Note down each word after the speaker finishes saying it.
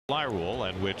fly rule,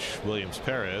 and which Williams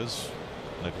Perez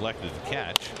neglected to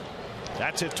catch.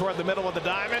 That's it toward the middle of the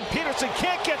diamond. Peterson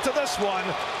can't get to this one.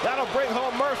 That'll bring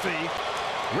home Murphy.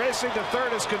 Racing to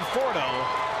third is Conforto.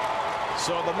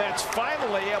 So the Mets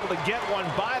finally able to get one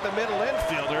by the middle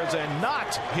infielders and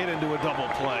not hit into a double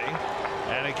play.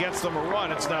 And it gets them a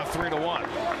run. It's now 3-1.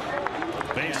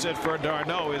 Base hit for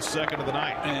d'Arnaud is second of the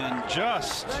night. And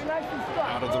just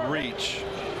out of the reach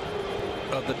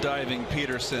of the diving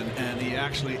Peterson, and he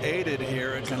actually aided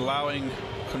here in allowing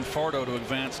Conforto to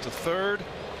advance to third.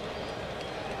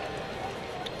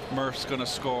 Murph's going to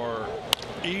score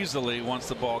easily once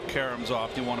the ball caroms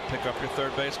off. You want to pick up your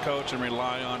third base coach and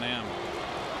rely on him.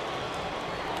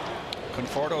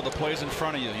 Conforto, the play's in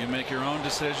front of you. You make your own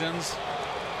decisions.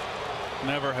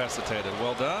 Never hesitated.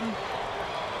 Well done.